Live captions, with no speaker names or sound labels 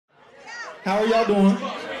How are y'all doing?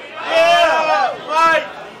 Yeah, Mike.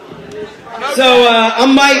 So,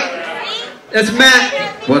 I'm Mike. That's Matt.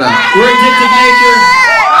 What up? We're Addictive Nature.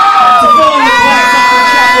 To fill in the blanks, I'm from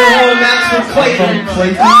Chapel Hill. Matt's from Clayton.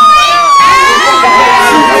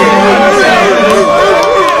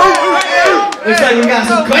 Looks like we got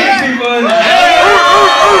some Clayton people in there.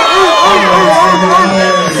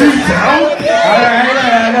 Alright.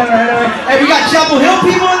 Hey, we got Chapel Hill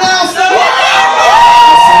people in the house though?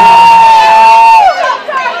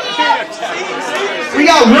 We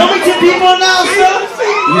got Wilmington people in the house though?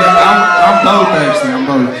 Yeah, I'm both actually, I'm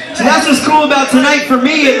both. So that's what's cool about tonight for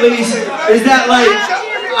me at least, is that like,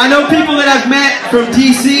 I know people that I've met from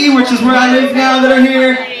DC, which is where I live now, that are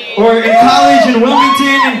here, or in college in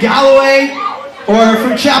Wilmington and Galloway, or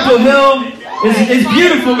from Chapel Hill. It's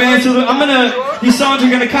beautiful, man. So these songs are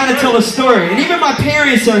gonna kind of tell a story. And even my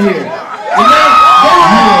parents are here.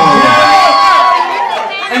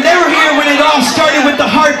 And they were here when it all started with the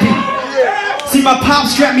heartbeat. See, my pop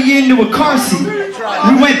strapped me into a car seat.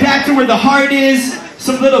 We went back to where the heart is,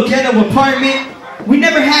 some little ghetto apartment. We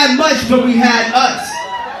never had much, but we had us,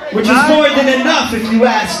 which is more than enough if you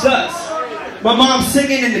asked us. My mom's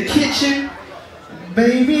singing in the kitchen.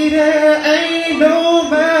 Baby, there ain't no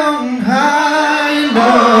mountain high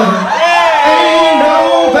enough, ain't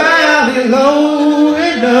no valley low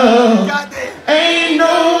enough, ain't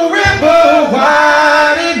no river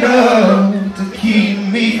wide enough to keep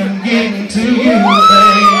me from getting to you,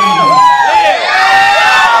 baby.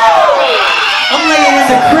 I'm laying in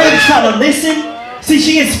the crib trying to listen. See,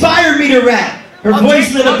 she inspired me to rap. Her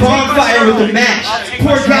voice lit a bonfire with a match.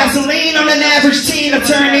 Pour gasoline on an average teen, I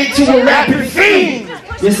turn into a rapping fiend.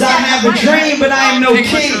 Yes, I have a dream, but I am no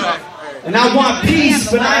king. And I want peace,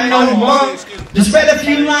 but I'm no monk. Just read a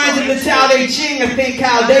few lines in the Tao Te Ching and think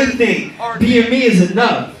how they think. Being me is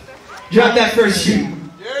enough. Drop that first shoot.